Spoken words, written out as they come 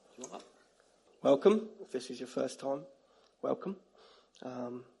welcome. If this is your first time, welcome.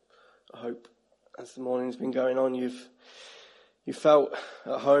 I hope as the morning's been going on, you felt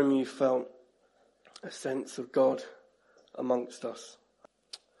at home, you felt a sense of God amongst us.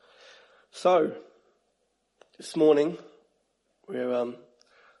 So, this morning, we're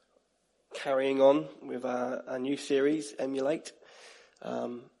carrying on with our new series, Emulate,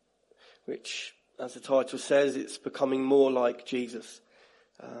 which, as the title says, it's becoming more like Jesus.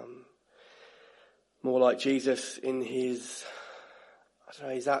 More like Jesus in his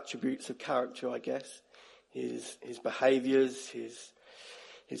attributes of character, I guess. His behaviours, his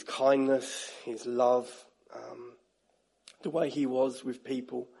kindness, his love, the way he was with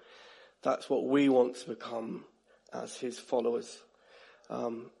people. That's what we want to become as his followers.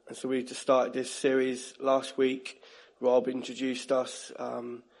 And so we just started this series last week. Rob introduced us,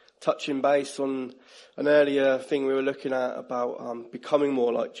 touching base on an earlier thing we were looking at about becoming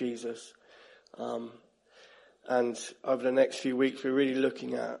more like Jesus. And over the next few weeks, we're really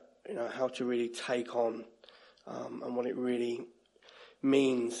looking at, how to really take on, and what it really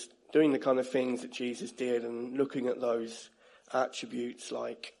means, doing the kind of things that Jesus did and looking at those attributes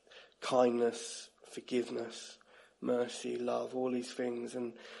like kindness, forgiveness, mercy, love, all these things.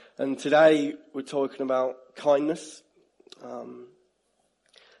 And today we're talking about kindness.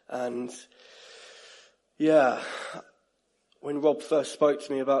 When Rob first spoke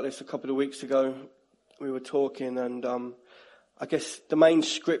to me about this a couple of weeks ago, we were talking, and I guess the main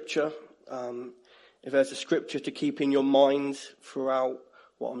scripture, if there's a scripture to keep in your mind throughout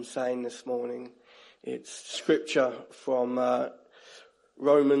what I'm saying this morning, it's scripture from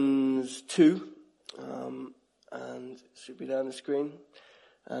Romans 2, and it should be there on the screen.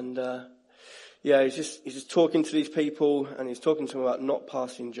 And he's just talking to these people, and he's talking to them about not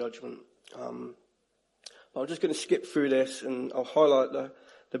passing judgment. I'm just going to skip through this, and I'll highlight the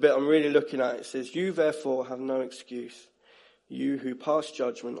bit I'm really looking at. It says, "You therefore have no excuse, you who pass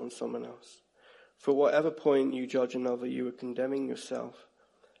judgment on someone else. For whatever point you judge another, you are condemning yourself,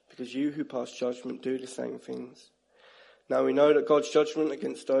 because you who pass judgment do the same things. Now we know that God's judgment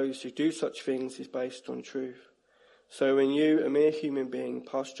against those who do such things is based on truth. So when you, a mere human being,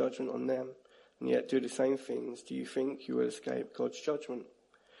 pass judgment on them, and yet do the same things, do you think you will escape God's judgment?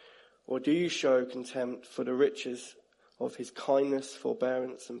 Or do you show contempt for the riches of his kindness,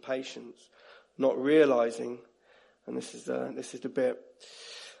 forbearance, and patience, not realizing," and this is the bit,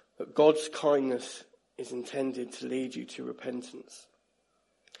 "that God's kindness is intended to lead you to repentance."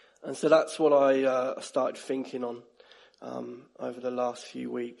 And so that's what I started thinking on over the last few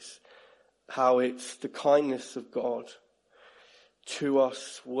weeks, how it's the kindness of God to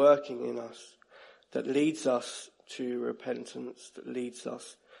us, working in us, that leads us to repentance, that leads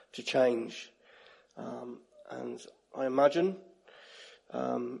us to change. And I imagine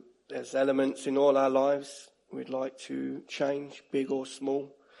there's elements in all our lives we'd like to change, big or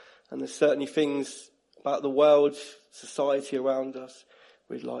small. And there's certainly things about the world, society around us,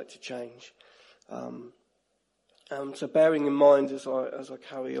 we'd like to change. So bearing in mind as I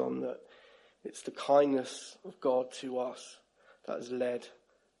carry on that it's the kindness of God to us that has led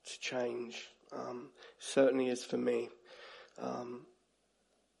to change. Certainly is for me.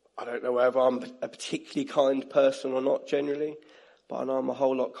 I don't know whether I'm a particularly kind person or not generally, but I know I'm a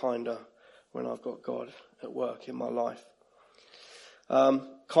whole lot kinder when I've got God at work in my life.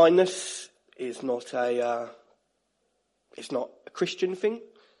 Kindness is not a Christian thing.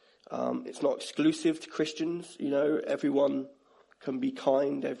 It's not exclusive to Christians. Everyone can be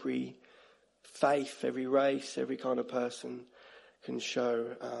kind. Every faith, every race, every kind of person can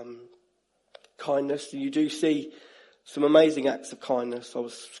show kindness. You do see some amazing acts of kindness. I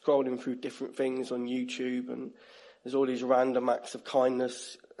was scrolling through different things on YouTube, and there's all these random acts of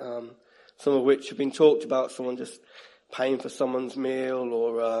kindness, some of which have been talked about, someone just paying for someone's meal,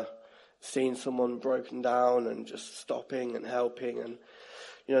 or seeing someone broken down and just stopping and helping. And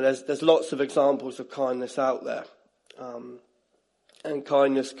there's lots of examples of kindness out there, and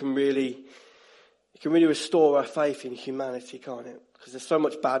kindness can really restore our faith in humanity, can't it? Because there's so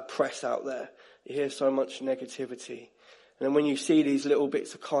much bad press out there. You hear so much negativity. And then when you see these little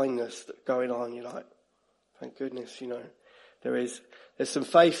bits of kindness that are going on, you're like, thank goodness, there's some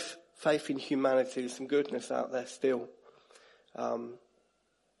faith in humanity, there's some goodness out there still. But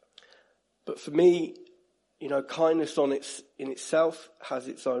for me, kindness in itself has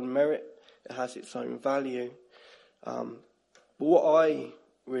its own merit, it has its own value. But what I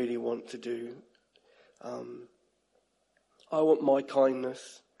really want to do, I want my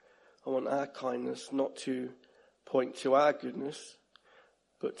kindness, I want our kindness not to point to our goodness,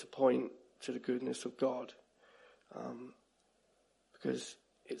 but to point to the goodness of God. Because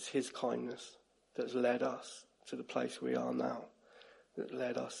it's his kindness that's led us to the place we are now, that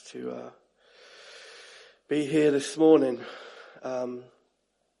led us to be here this morning.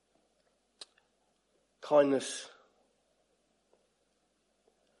 Kindness.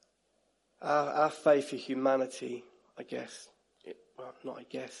 Our faith in humanity, it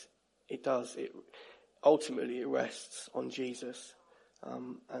does. Ultimately, it rests on Jesus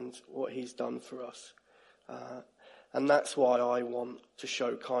and what he's done for us. And that's why I want to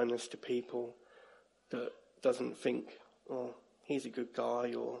show kindness to people that doesn't think, oh, he's a good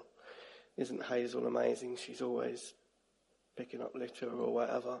guy, or isn't Hazel amazing? She's always picking up litter or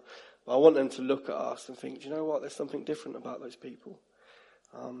whatever. But I want them to look at us and think, do you know what? There's something different about those people.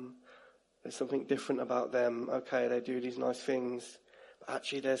 There's something different about them. Okay, they do these nice things, but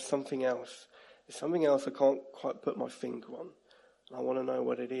actually there's something else. There's something else I can't quite put my finger on. And I want to know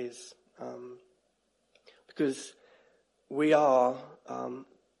what it is. Because we are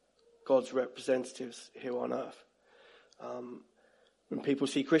God's representatives here on earth. When people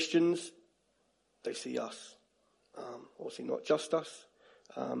see Christians, they see us. Obviously not just us,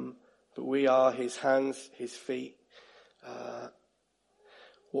 but we are his hands, his feet.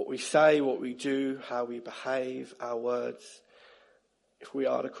 What we say, what we do, how we behave, our words. If we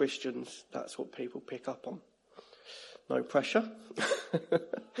are the Christians, that's what people pick up on. No pressure.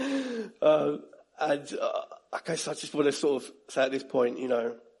 I guess I just want to sort of say at this point,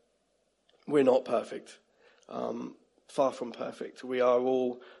 we're not perfect. Far from perfect. We are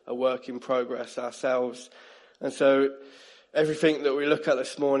all a work in progress ourselves. And so everything that we look at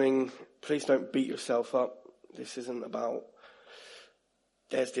this morning, please don't beat yourself up. This isn't about,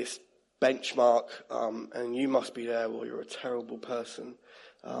 there's this benchmark, and you must be there or you're a terrible person.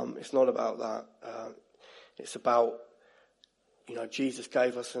 It's not about that. It's about, Jesus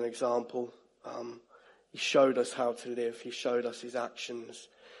gave us an example. He showed us how to live. He showed us his actions.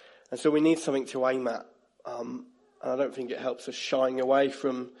 And so we need something to aim at. And I don't think it helps us shying away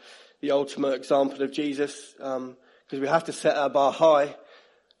from the ultimate example of Jesus, because we have to set our bar high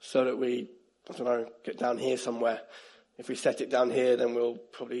so that we, get down here somewhere. If we set it down here, then we'll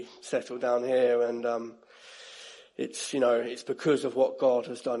probably settle down here. And it's because of what God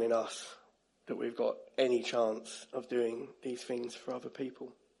has done in us that we've got any chance of doing these things for other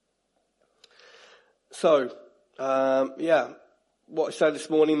people. So, what I said this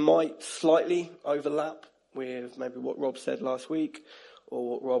morning might slightly overlap with maybe what Rob said last week or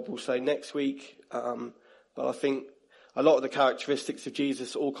what Rob will say next week. But I think a lot of the characteristics of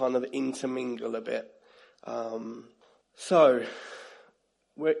Jesus all kind of intermingle a bit. So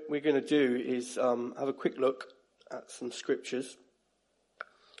what we're going to do is have a quick look at some scriptures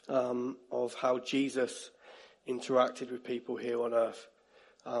of how Jesus interacted with people here on earth.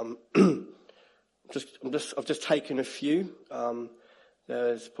 I've just taken a few.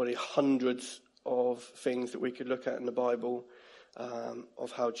 There's probably hundreds of things that we could look at in the Bible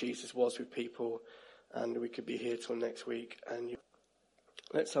of how Jesus was with people, and we could be here till next week. And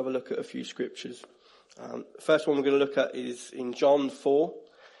let's have a look at a few scriptures. The first one we're going to look at is in John 4,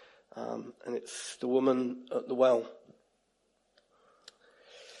 and it's the woman at the well.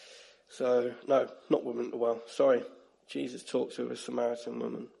 So, no, not woman at the well, sorry. Jesus talks with a Samaritan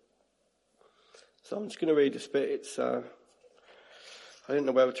woman. So I'm just going to read this bit. It's I didn't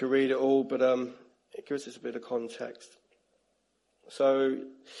know whether to read it all, but it gives us a bit of context. So,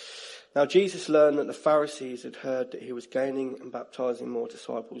 now Jesus learned that the Pharisees had heard that he was gaining and baptizing more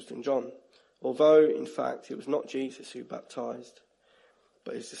disciples than John, although, in fact, it was not Jesus who baptized,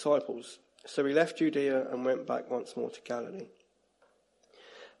 but his disciples. So he left Judea and went back once more to Galilee.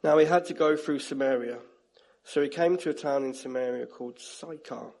 Now he had to go through Samaria, so he came to a town in Samaria called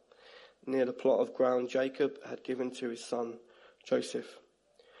Sychar, near the plot of ground Jacob had given to his son Joseph.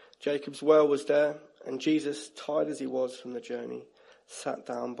 Jacob's well was there, and Jesus, tired as he was from the journey, sat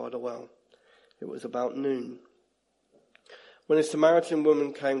down by the well. It was about noon. When a Samaritan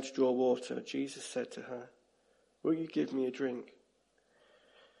woman came to draw water, Jesus said to her, "Will you give me a drink?"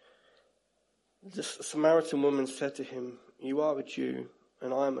 The Samaritan woman said to him, "You are a Jew,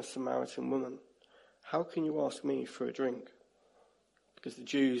 and I am a Samaritan woman. How can you ask me for a drink?" Because the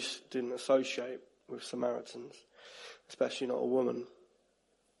Jews didn't associate with Samaritans, especially not a woman.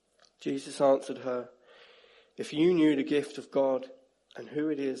 Jesus answered her, "If you knew the gift of God and who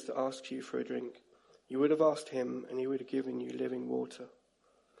it is that asks you for a drink, you would have asked him and he would have given you living water."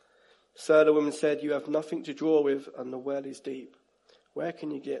 "Sir," the woman said, "you have nothing to draw with and the well is deep. Where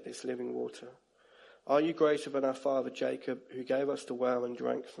can you get this living water? Are you greater than our father Jacob, who gave us the well and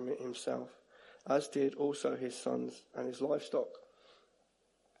drank from it himself, as did also his sons and his livestock?"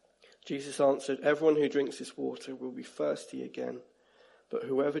 Jesus answered, "Everyone who drinks this water will be thirsty again, but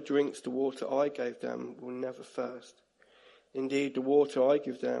whoever drinks the water I gave them will never thirst. Indeed, the water I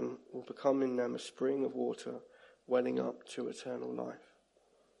give them will become in them a spring of water welling up to eternal life."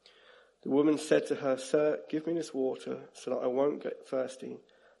 The woman said to her, "Sir, give me this water so that I won't get thirsty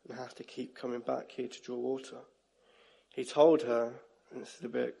and have to keep coming back here to draw water." He told her, and this is the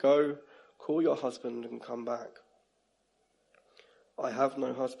bit, "Go, call your husband and come back." "I have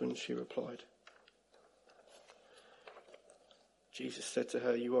no husband," she replied. Jesus said to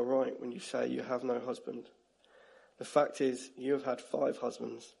her, "You are right when you say you have no husband. The fact is, you have had 5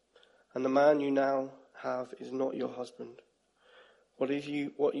 husbands, and the man you now have is not your husband. What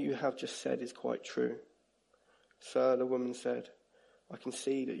you have just said is quite true." "Sir," the woman said, "I can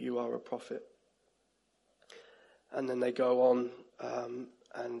see that you are a prophet." And then they go on,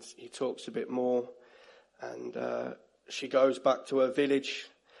 and he talks a bit more, and she goes back to her village,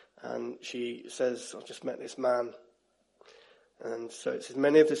 and she says, "I've just met this man." And so it says,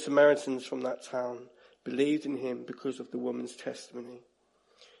 many of the Samaritans from that town believed in him because of the woman's testimony.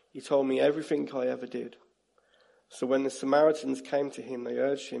 "He told me everything I ever did." So when the Samaritans came to him, they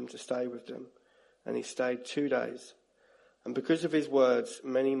urged him to stay with them, and he stayed 2 days. And because of his words,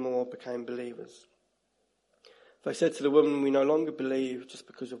 many more became believers. They said to the woman, "We no longer believe just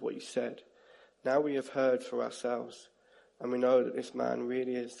because of what you said. Now we have heard for ourselves, and we know that this man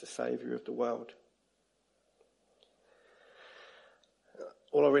really is the Saviour of the world."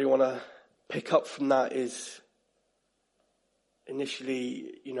 All I really want to pick up from that is,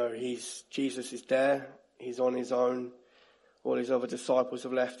 initially, Jesus is there. He's on his own. All his other disciples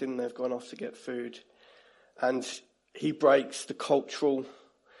have left him. They've gone off to get food. And he breaks the cultural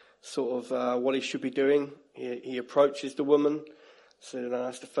sort of what he should be doing. He approaches the woman. So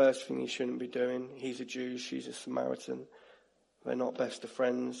that's the first thing he shouldn't be doing. He's a Jew. She's a Samaritan. They're not best of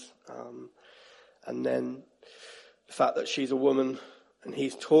friends. And then the fact that she's a woman and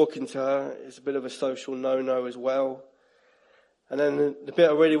he's talking to her is a bit of a social no-no as well. And then the bit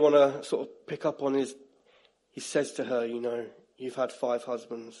I really want to sort of pick up on is, he says to her, "You've had 5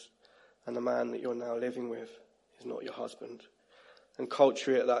 husbands, and the man that you're now living with is not your husband." And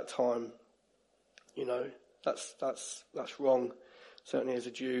culturally at that time, that's wrong. Certainly as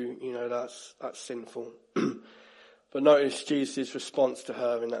a Jew, that's sinful. But notice Jesus' response to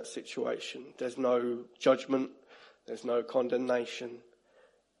her in that situation. There's no judgment. There's no condemnation.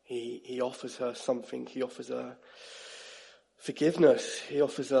 He offers her something. He offers her forgiveness. He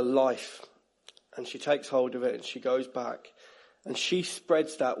offers her life. And she takes hold of it and she goes back. And she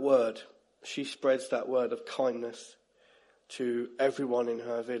spreads that word. She spreads that word of kindness to everyone in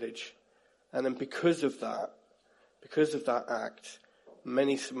her village. And then because of that act,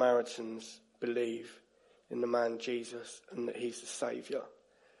 many Samaritans believe in the man Jesus and that he's the Saviour.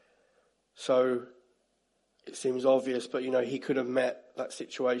 So it seems obvious, but he could have met that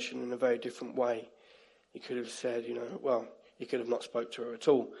situation in a very different way. He could have said, he could have not spoke to her at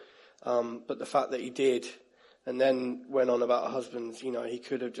all. But the fact that he did, and then went on about her husbands, he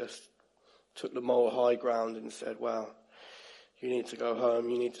could have just took the moral high ground and said, "Well, you need to go home,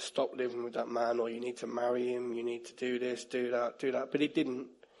 you need to stop living with that man, or you need to marry him, you need to do this, do that." But he didn't.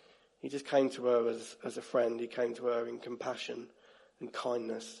 He just came to her as a friend. He came to her in compassion and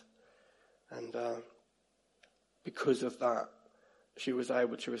kindness. And because of that, she was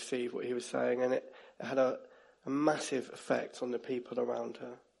able to receive what he was saying, and it had a massive effect on the people around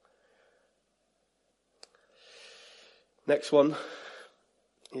her. Next one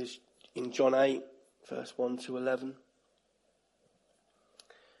is in John 8, verse 1 to 11.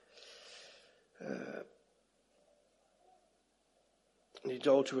 The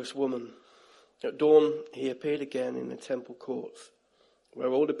adulterous woman. At dawn, he appeared again in the temple courts, where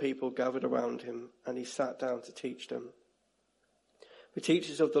all the people gathered around him, and he sat down to teach them. The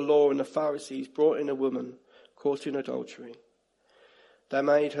teachers of the law and the Pharisees brought in a woman caught in adultery. They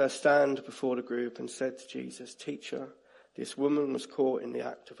made her stand before the group and said to Jesus, "Teacher, this woman was caught in the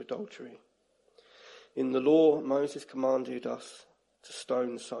act of adultery. In the law, Moses commanded us to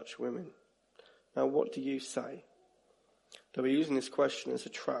stone such women. Now what do you say?" They were using this question as a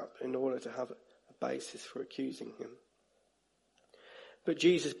trap in order to have a basis for accusing him. But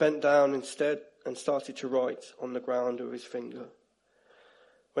Jesus bent down instead and started to write on the ground with his finger.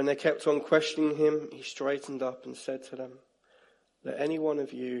 When they kept on questioning him, he straightened up and said to them, "Let any one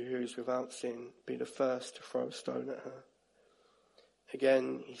of you who is without sin be the first to throw a stone at her."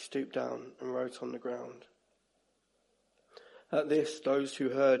 Again, he stooped down and wrote on the ground. At this, those who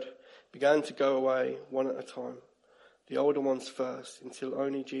heard began to go away one at a time, the older ones first, until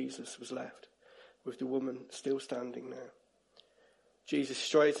only Jesus was left, with the woman still standing there. Jesus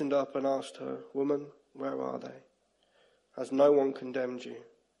straightened up and asked her, "Woman, where are they? Has no one condemned you?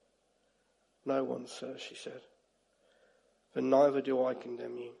 No one, sir, she said. But neither do I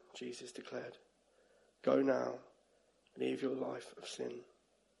condemn you, Jesus declared. Go now, leave your life of sin.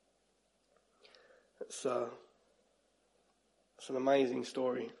 It's an amazing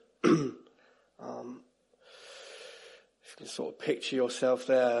story. If you can sort of picture yourself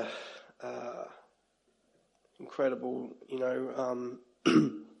there, incredible,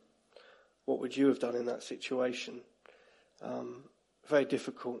 what would you have done in that situation? Very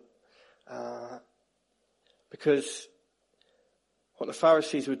difficult. Because what the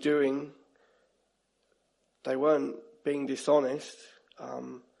Pharisees were doing, they weren't being dishonest.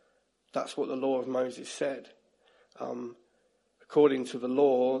 That's what the law of Moses said. According to the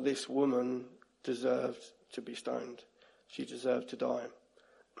law, this woman deserved to be stoned. She deserved to die.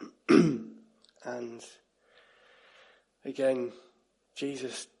 And again,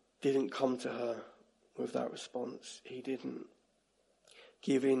 Jesus didn't come to her with that response. He didn't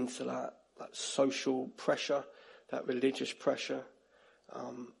give in to that social pressure, that religious pressure.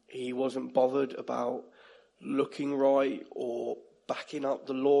 He wasn't bothered about looking right or backing up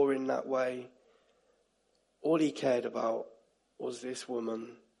the law in that way. All he cared about was this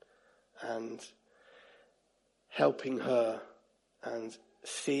woman and helping her and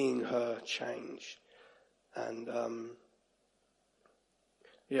seeing her change. And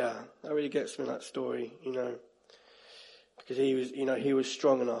that really gets me, that story, because he was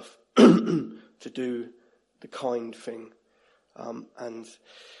strong enough to do the kind thing. And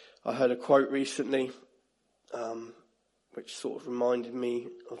I heard a quote recently, which sort of reminded me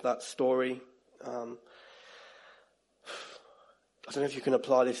of that story. I don't know if you can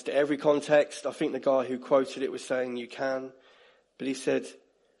apply this to every context. I think the guy who quoted it was saying you can. But he said,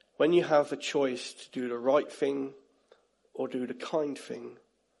 when you have the choice to do the right thing or do the kind thing,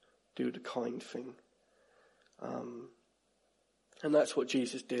 do the kind thing. And that's what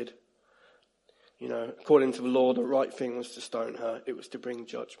Jesus did. According to the law, the right thing was to stone her. It was to bring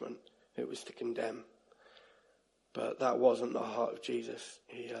judgment. It was to condemn. But that wasn't the heart of Jesus.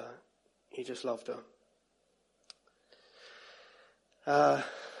 He just loved her.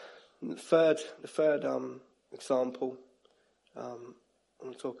 The third example I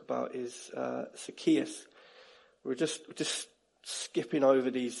want to talk about is Zacchaeus. We're just skipping over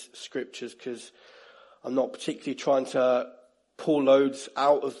these scriptures because I'm not particularly trying to pull loads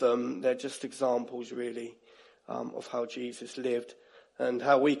out of them. They're just examples, really, of how Jesus lived and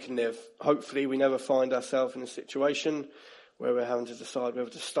how we can live. Hopefully we never find ourselves in a situation where we're having to decide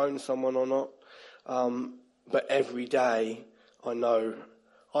whether to stone someone or not. But every day I know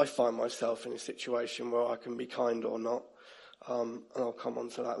I find myself in a situation where I can be kind or not. And I'll come on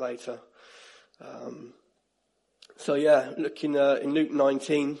to that later. Looking in Luke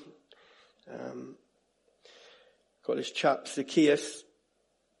 19, got this chap Zacchaeus.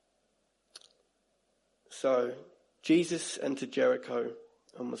 So Jesus entered Jericho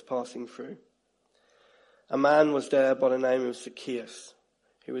and was passing through. A man was there by the name of Zacchaeus.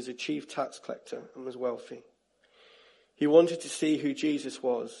 He was a chief tax collector and was wealthy. He wanted to see who Jesus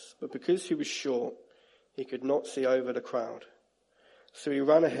was, but because he was short, he could not see over the crowd. So he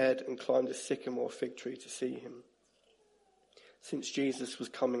ran ahead and climbed a sycamore fig tree to see him, since Jesus was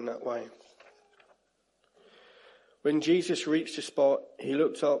coming that way. When Jesus reached the spot, he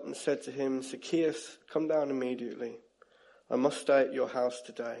looked up and said to him, Zacchaeus, come down immediately. I must stay at your house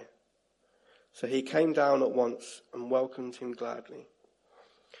today. So he came down at once and welcomed him gladly.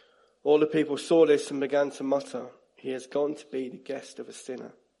 All the people saw this and began to mutter, he has gone to be the guest of a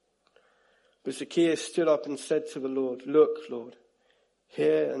sinner. But Zacchaeus stood up and said to the Lord, look, Lord,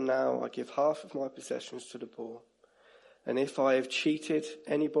 here and now I give half of my possessions to the poor. And if I have cheated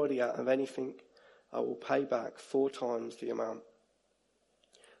anybody out of anything, I will pay back 4 times the amount.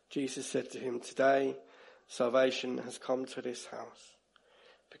 Jesus said to him, today salvation has come to this house,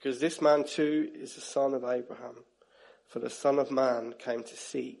 because this man too is the son of Abraham. For the Son of Man came to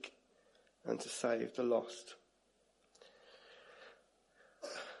seek and to save the lost.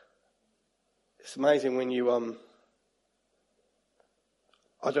 It's amazing when you, I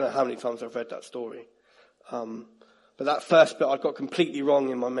don't know how many times I've read that story. But that first bit I got completely wrong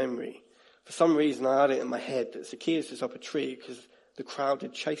in my memory. For some reason I had it in my head that Zacchaeus was up a tree because the crowd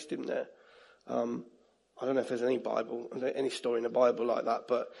had chased him there. I don't know if there's any story in the Bible like that,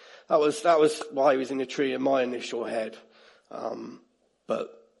 but that was why he was in the tree in my initial head. But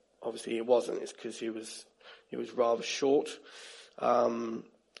obviously it wasn't. It's because he was rather short.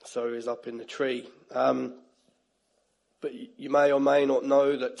 So he was up in the tree. But you may or may not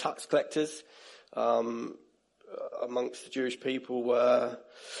know that tax collectors amongst the Jewish people were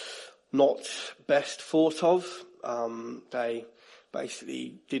not best thought of. They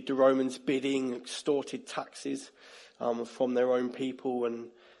basically did the Romans' bidding, extorted taxes from their own people, and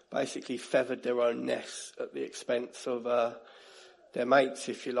basically feathered their own nests at the expense of their mates,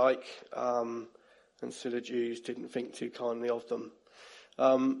 if you like. And so the Jews didn't think too kindly of them.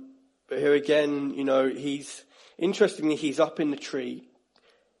 But here again, interestingly, he's up in the tree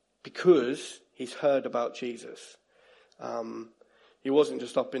because he's heard about Jesus. He wasn't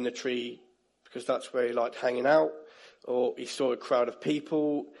just up in the tree because that's where he liked hanging out, or he saw a crowd of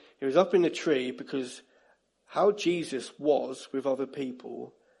people. He was up in the tree because how Jesus was with other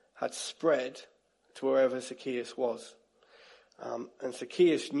people had spread to wherever Zacchaeus was. And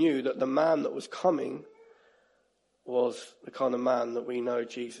Zacchaeus knew that the man that was coming was the kind of man that we know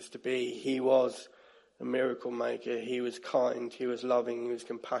Jesus to be. He was a miracle maker. He was kind. He was loving. He was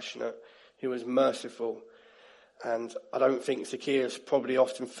compassionate. He was merciful. And I don't think Zacchaeus probably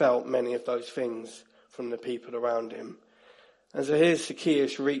often felt many of those things from the people around him. And so here's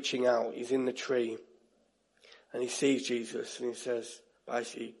Zacchaeus reaching out. He's in the tree. And he sees Jesus and he says,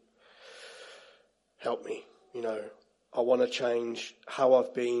 basically, help me. I want to change how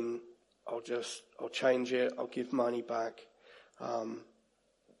I've been. I'll change it. I'll give money back.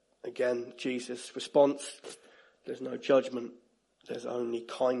 Again, Jesus' response, there's no judgment. There's only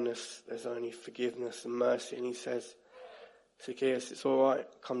kindness. There's only forgiveness and mercy. And he says, Zacchaeus, it's all right.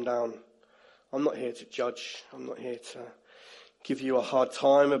 Come down. I'm not here to judge. I'm not here to give you a hard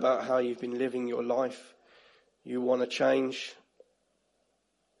time about how you've been living your life. You want to change?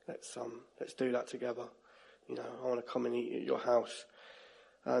 Let's do that together. I want to come and eat at your house.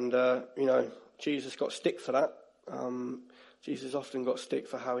 And, Jesus got stick for that. Jesus often got stick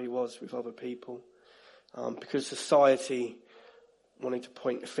for how he was with other people. Because society wanted to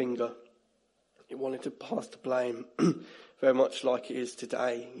point the finger. It wanted to pass the blame. Very much like it is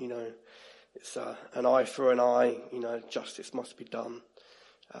today. It's an eye for an eye. Justice must be done.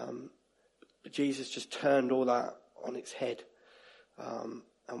 But Jesus just turned all that on its head. And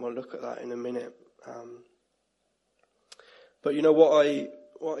we'll look at that in a minute. But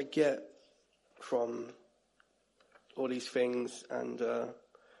what I get from all these things, and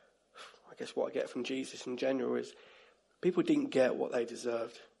I guess what I get from Jesus in general, is people didn't get what they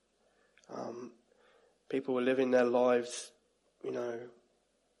deserved. People were living their lives,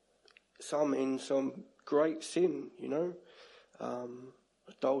 some in some great sin,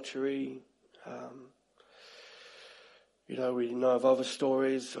 adultery. We know of other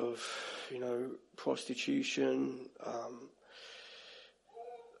stories of, prostitution,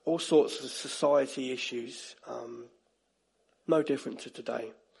 all sorts of society issues, no different to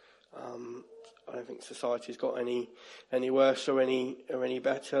today. I don't think society's got any worse or any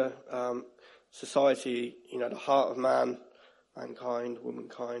better. Society, the heart of man, mankind,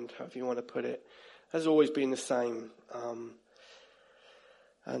 womankind, however you want to put it, has always been the same.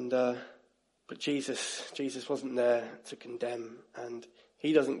 But Jesus wasn't there to condemn, and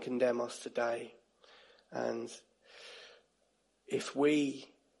he doesn't condemn us today. And if we,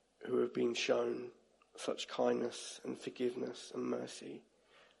 who have been shown such kindness and forgiveness and mercy,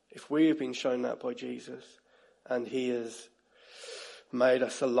 if we have been shown that by Jesus, and he has made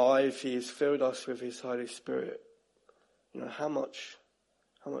us alive, he has filled us with his Holy Spirit, how much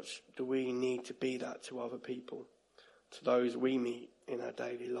do we need to be that to other people, to those we meet in our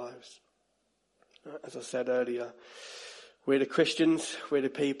daily lives? As I said earlier, we're the Christians, we're the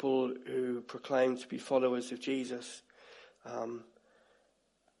people who proclaim to be followers of Jesus.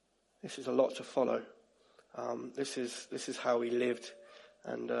 This is a lot to follow. This is how we lived,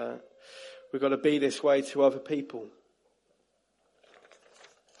 and we've got to be this way to other people.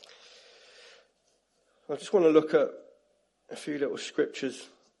 I just want to look at a few little scriptures.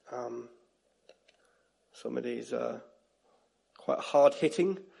 Some of these are quite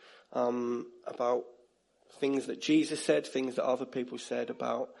hard-hitting, about things that Jesus said, things that other people said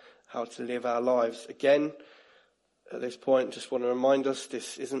about how to live our lives. Again, at this point, just want to remind us,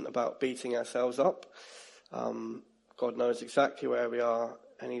 this isn't about beating ourselves up. God knows exactly where we are,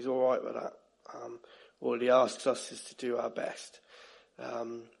 and he's all right with that. All he asks us is to do our best.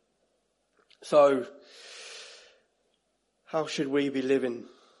 So, how should we be living?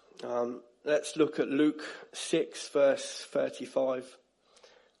 Let's look at Luke 6, verse 35.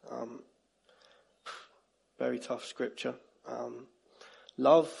 Very tough scripture.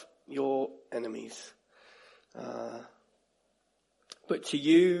 Love your enemies. But to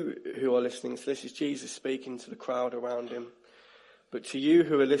you who are listening, so this is Jesus speaking to the crowd around him. But to you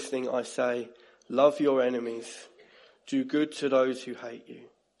who are listening, I say, love your enemies. Do good to those who hate you.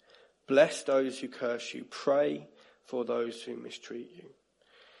 Bless those who curse you. Pray for those who mistreat you.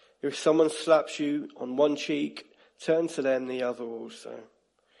 If someone slaps you on one cheek, turn to them the other also.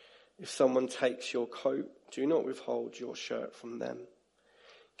 If someone takes your coat, do not withhold your shirt from them.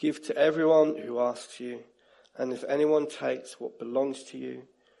 Give to everyone who asks you, and if anyone takes what belongs to you,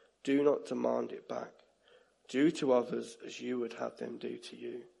 do not demand it back. Do to others as you would have them do to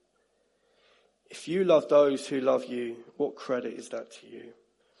you. If you love those who love you, what credit is that to you?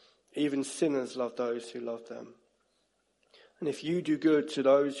 Even sinners love those who love them. And if you do good to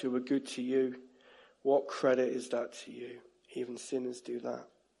those who are good to you, what credit is that to you? Even sinners do that.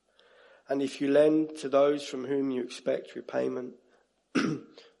 And if you lend to those from whom you expect repayment,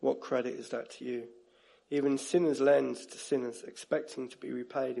 what credit is that to you? Even sinners lend to sinners, expecting to be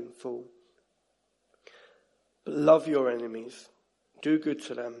repaid in full. But love your enemies, do good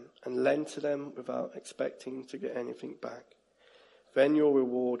to them, and lend to them without expecting to get anything back. Then your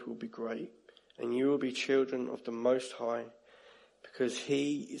reward will be great, and you will be children of the Most High, because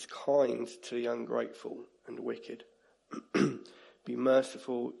he is kind to the ungrateful and wicked. Be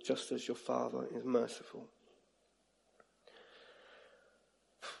merciful just as your Father is merciful.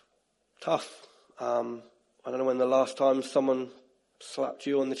 Tough. I don't know when the last time someone slapped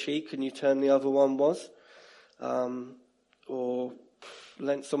you on the cheek and you turned the other one was. Or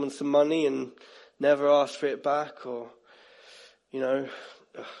lent someone some money and never asked for it back. Or, if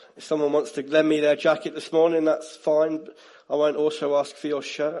someone wants to lend me their jacket this morning, that's fine. But I won't also ask for your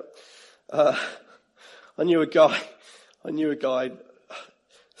shirt. I knew a guy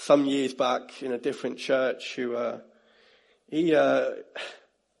some years back in a different church who,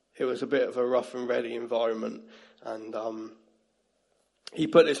 it was a bit of a rough and ready environment, and he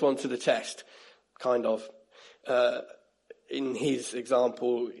put this one to the test, kind of. In his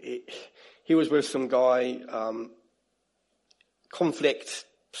example, he was with some guy, conflict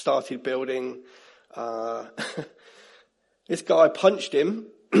started building, this guy punched him,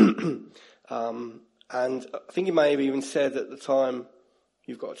 and I think he may have even said at the time,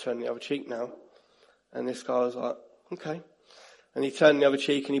 "You've got to turn the other cheek now." And this guy was like, "Okay." And he turned the other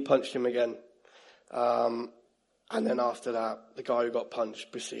cheek and he punched him again. And then after that, the guy who got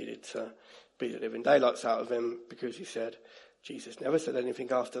punched proceeded to beat the living daylights out of him because he said, "Jesus never said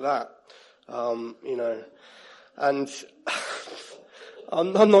anything after that." And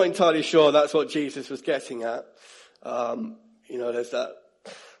I'm not entirely sure that's what Jesus was getting at. There's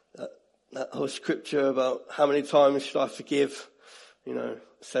that whole scripture about how many times should I forgive,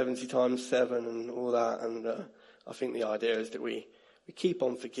 70 times 7 and all that. And I think the idea is that we keep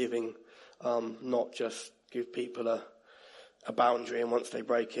on forgiving, not just give people a boundary and once they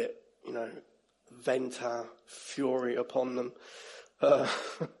break it, vent our fury upon them. But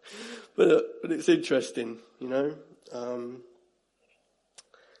it's interesting,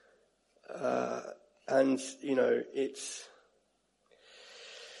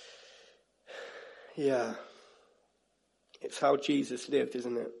 it's how Jesus lived,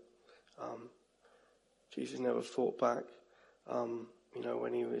 isn't it? Jesus never fought back.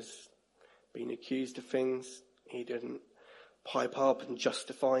 When he was being accused of things, he didn't pipe up and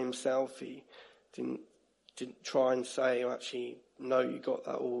justify himself. He didn't try and say, "Oh, actually, no, you got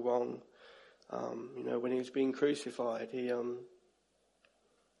that all wrong." When he was being crucified, he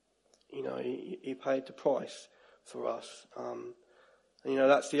paid the price for us.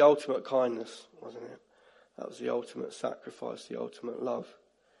 That's the ultimate kindness, wasn't it? That was the ultimate sacrifice, the ultimate love.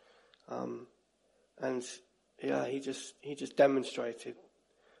 He just demonstrated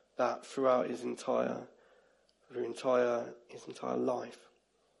that throughout his entire life.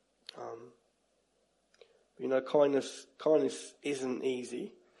 Kindness isn't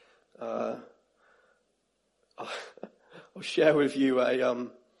easy. I'll share with you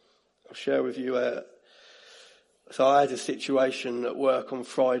so I had a situation at work on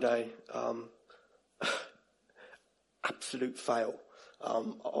Friday, absolute fail. I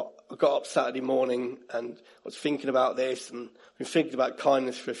got up Saturday morning and I was thinking about this, and I've been thinking about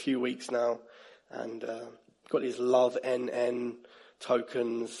kindness for a few weeks now, and got these love NN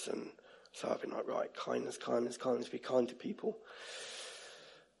tokens, and so I've been like, right, kindness, be kind to people.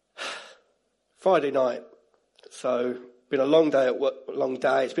 Friday night, so been a long day at work,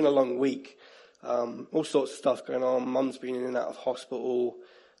 it's been a long week, all sorts of stuff going on. Mum's been in and out of hospital.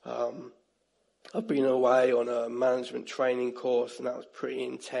 I've been away on a management training course, and that was pretty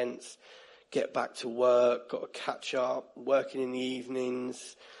intense. Get back to work, got to catch up, working in the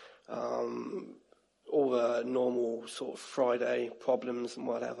evenings, all the normal sort of Friday problems and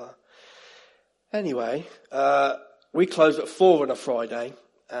whatever. Anyway, we close at 4 on a Friday,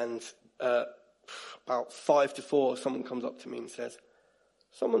 and about 5 to 4, someone comes up to me and says,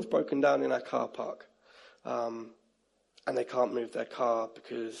 "Someone's broken down in our car park, and they can't move their car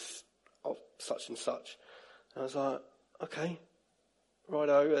because of such and such." And I was like, okay,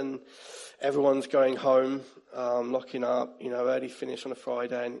 righto. And everyone's going home, locking up, early finish on a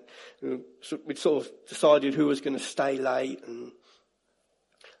Friday. And we'd sort of decided who was going to stay late. And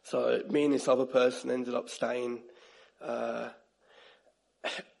so me and this other person ended up staying.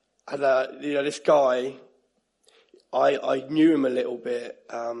 This guy, I knew him a little bit.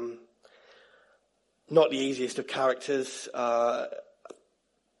 Not the easiest of characters, but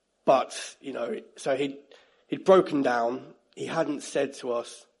so he'd broken down. He hadn't said to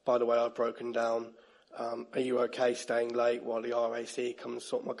us, by the way, I've broken down. Are you okay staying late while the RAC come and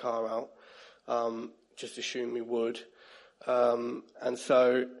sort my car out? Just assumed we would. And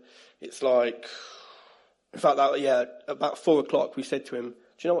so it's like, in fact, about 4:00 we said to him, do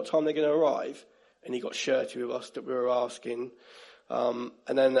you know what time they're going to arrive? And he got shirty with us that we were asking. And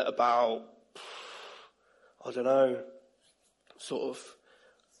then at about, I don't know, sort of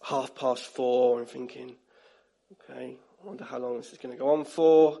 4:30, I'm thinking, okay, I wonder how long this is going to go on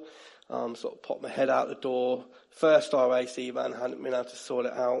for. Sort of popped my head out the door. First RAC van hadn't been able to sort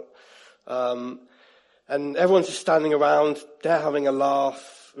it out. And everyone's just standing around. They're having a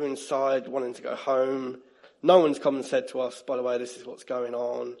laugh. We're inside wanting to go home. No one's come and said to us, by the way, this is what's going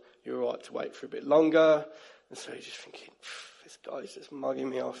on. You're all right to wait for a bit longer. And so you're just thinking, this guy's just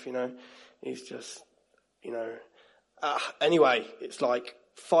mugging me off, He's just, Anyway, it's like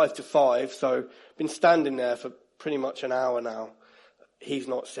 5:05. So been standing there for pretty much an hour now. He's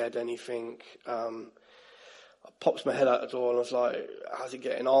not said anything. I popped my head out the door and I was like, how's it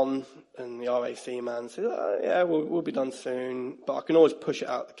getting on? And the RAC man said, yeah, we'll be done soon, but I can always push it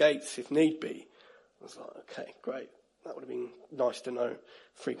out the gates if need be. I was like, okay, great. That would have been nice to know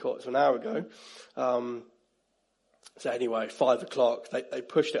 3/4 of an hour ago. So anyway, 5:00, they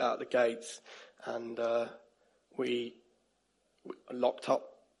pushed it out the gates and we locked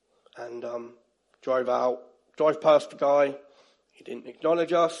up and drove past the guy. He didn't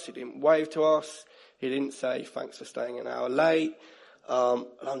acknowledge us. He didn't wave to us. He didn't say, thanks for staying an hour late. And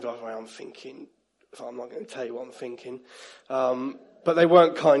I'm driving around thinking, so I'm not going to tell you what I'm thinking. But they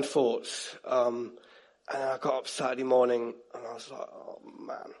weren't kind thoughts. And I got up Saturday morning and I was like, oh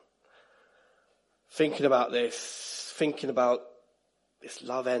man. Thinking about this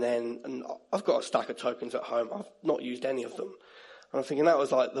Love NN, and I've got a stack of tokens at home. I've not used any of them. And I'm thinking that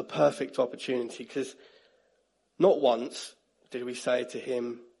was like the perfect opportunity because not once did we say to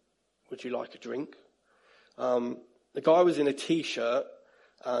him, would you like a drink? The guy was in a t-shirt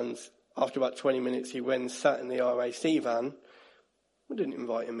and after about 20 minutes he went and sat in the RAC van. We didn't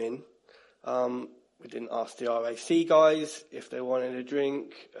invite him in. We didn't ask the RAC guys if they wanted a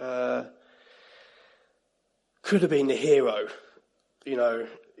drink. Could have been the hero,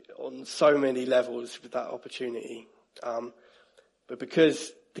 on so many levels with that opportunity. But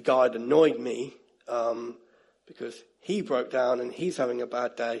because the guy had annoyed me, because he broke down and he's having a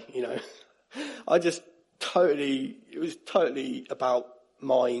bad day, it was totally about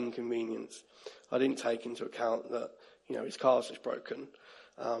my inconvenience. I didn't take into account that, his car's just broken.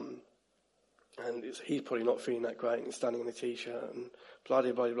 And he's probably not feeling that great and standing in a t-shirt and blah,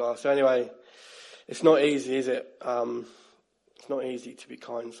 blah, blah, blah. So anyway, it's not easy, is it? It's not easy to be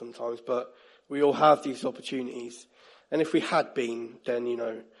kind sometimes, but we all have these opportunities. And if we had been, then,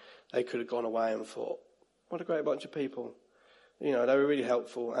 they could have gone away and thought, what a great bunch of people. They were really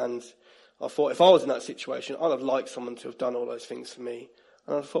helpful. And I thought if I was in that situation, I'd have liked someone to have done all those things for me.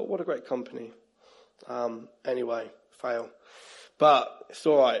 And I thought, what a great company. Anyway, fail. But it's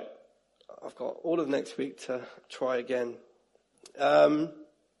all right. I've got all of next week to try again.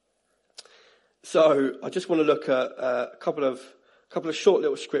 So I just want to look at a couple of short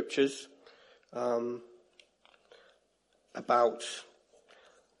little scriptures about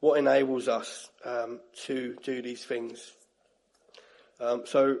what enables us to do these things.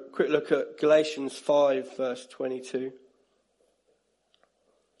 So quick look at Galatians 5 verse 22.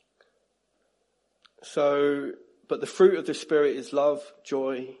 So, but the fruit of the Spirit is love,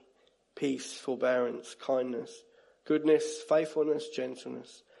 joy, peace, forbearance, kindness, goodness, faithfulness,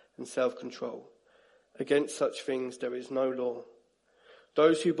 gentleness, and self-control. Against such things there is no law.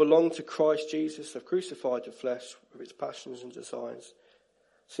 Those who belong to Christ Jesus have crucified the flesh with its passions and desires.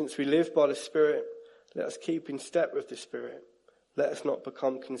 Since we live by the Spirit, let us keep in step with the Spirit. Let us not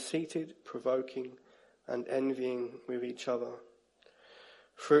become conceited, provoking, and envying with each other.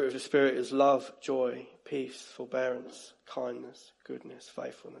 Fruit of the Spirit is love, joy, peace, forbearance, kindness, goodness,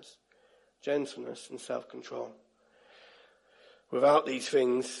 faithfulness, gentleness, and self-control. Without these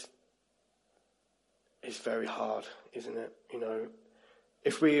things, it's very hard, isn't it?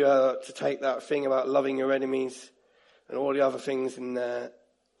 If we are to take that thing about loving your enemies and all the other things in there,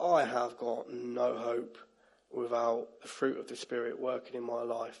 I have got no hope without the fruit of the Spirit working in my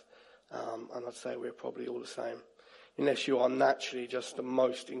life. And I'd say we're probably all the same. Unless you are naturally just the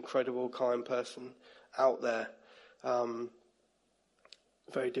most incredible, kind person out there.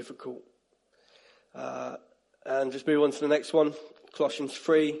 Very difficult. And just move on to the next one. Colossians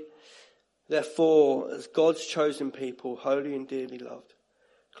 3. Therefore, as God's chosen people, holy and dearly loved,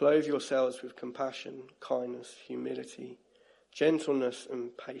 clothe yourselves with compassion, kindness, humility, gentleness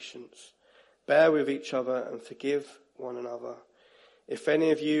and patience. Bear with each other and forgive one another. If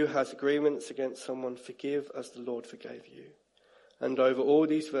any of you has agreements against someone, forgive as the Lord forgave you. And over all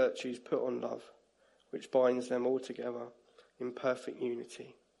these virtues put on love, which binds them all together in perfect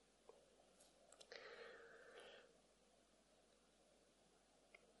unity.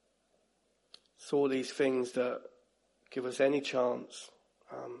 It's all these things that give us any chance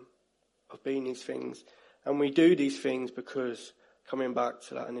of being these things. And we do these things because, coming back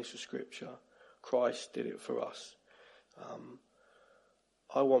to that initial scripture, Christ did it for us.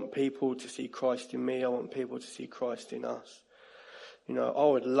 I want people to see Christ in me. I want people to see Christ in us. I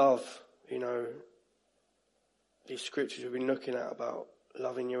would love, these scriptures we've been looking at about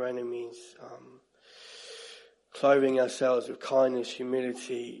loving your enemies, clothing ourselves with kindness,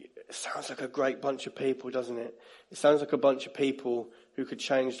 humility. It sounds like a great bunch of people, doesn't it? It sounds like a bunch of people who could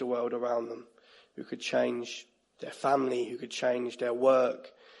change the world around them, who could change their family, who could change their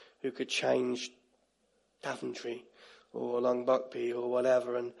work, who could change Daventry or Long Buckby or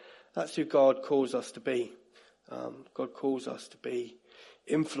whatever. And that's who God calls us to be. God calls us to be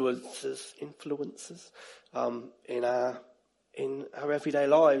influencers in our everyday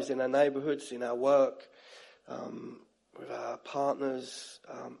lives, in our neighbourhoods, in our work, with our partners,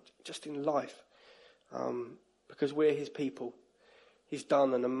 just in life, because we're his people. He's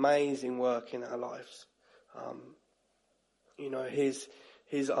done an amazing work in our lives.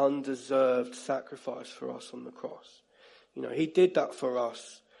 His undeserved sacrifice for us on the cross. He did that for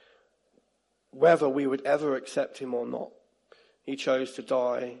us, whether we would ever accept him or not. He chose to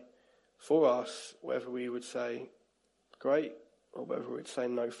die for us, whether we would say great or whether we would say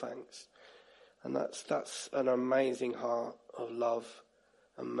no thanks. And that's an amazing heart of love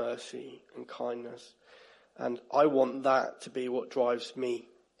and mercy and kindness. And I want that to be what drives me.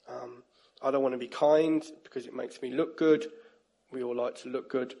 I don't want to be kind because it makes me look good. We all like to look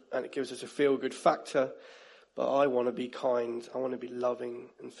good and it gives us a feel-good factor. But I want to be kind. I want to be loving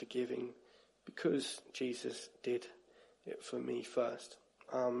and forgiving because Jesus did it for me first.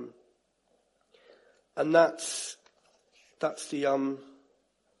 And that's the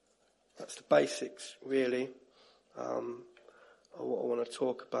basics, really, of what I want to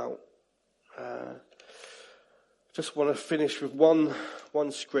talk about. Just want to finish with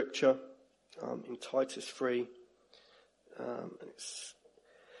one scripture in Titus 3. And it's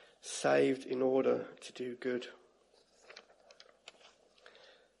saved in order to do good.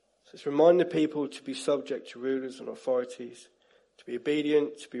 So it's remind the people to be subject to rulers and authorities, to be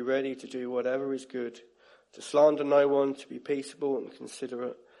obedient, to be ready to do whatever is good, to slander no one, to be peaceable and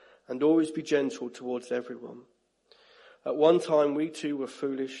considerate, and always be gentle towards everyone. At one time we too were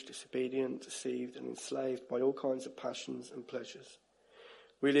foolish, disobedient, deceived, and enslaved by all kinds of passions and pleasures.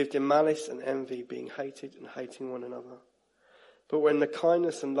 We lived in malice and envy, being hated and hating one another. But when the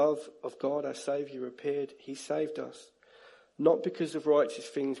kindness and love of God our Saviour appeared, he saved us, not because of righteous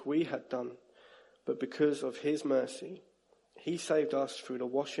things we had done, but because of his mercy. He saved us through the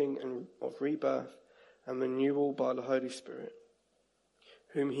washing of rebirth and renewal by the Holy Spirit,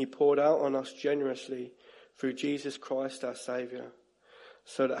 whom he poured out on us generously through Jesus Christ our Saviour,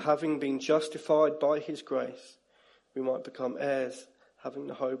 so that having been justified by his grace, we might become heirs, having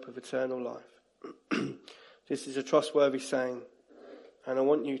the hope of eternal life. This is a trustworthy saying, and I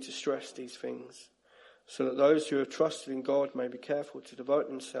want you to stress these things, so that those who have trusted in God may be careful to devote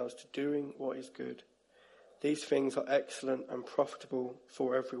themselves to doing what is good. These things are excellent and profitable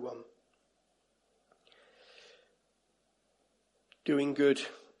for everyone. Doing good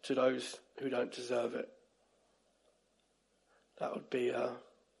to those who don't deserve it. That would be, I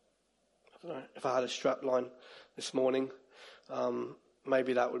don't know, if I had a strap line this morning,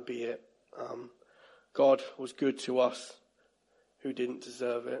 maybe that would be it. God was good to us who didn't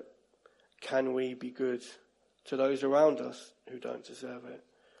deserve it. Can we be good to those around us who don't deserve it?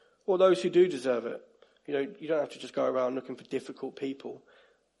 Or those who do deserve it? You don't have to just go around looking for difficult people.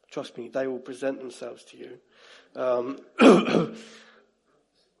 Trust me, they will present themselves to you.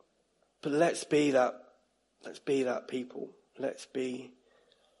 But let's be that people. Let's be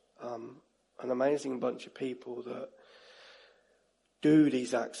an amazing bunch of people that do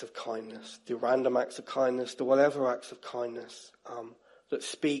these acts of kindness, the random acts of kindness, the whatever acts of kindness, that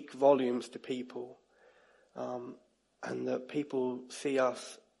speak volumes to people and that people see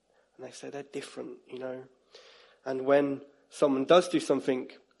us and they say they're different, And when someone does do something,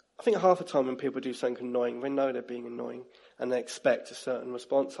 I think half the time when people do something annoying, they know they're being annoying and they expect a certain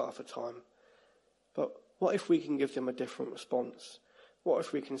response half the time. But what if we can give them a different response? What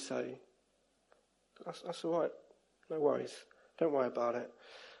if we can say, that's all right, no worries, don't worry about it.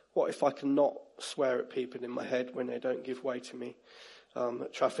 What if I cannot swear at people in my head when they don't give way to me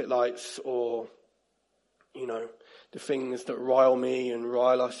at traffic lights, or, the things that rile me and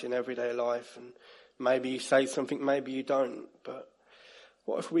rile us in everyday life, and maybe you say something, maybe you don't, but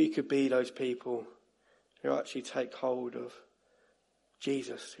what if we could be those people who actually take hold of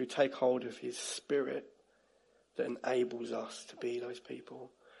Jesus, who take hold of his Spirit that enables us to be those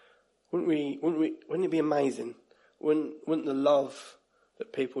people? Wouldn't it be amazing? Wouldn't the love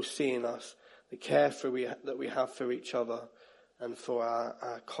that people see in us, the care that we have for each other and for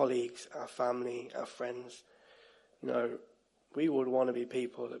our colleagues, our family, our friends, we would want to be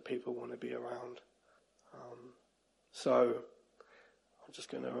people that people want to be around. So I'm just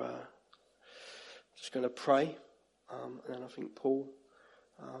going to pray, and then I think Paul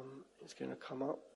is going to come up.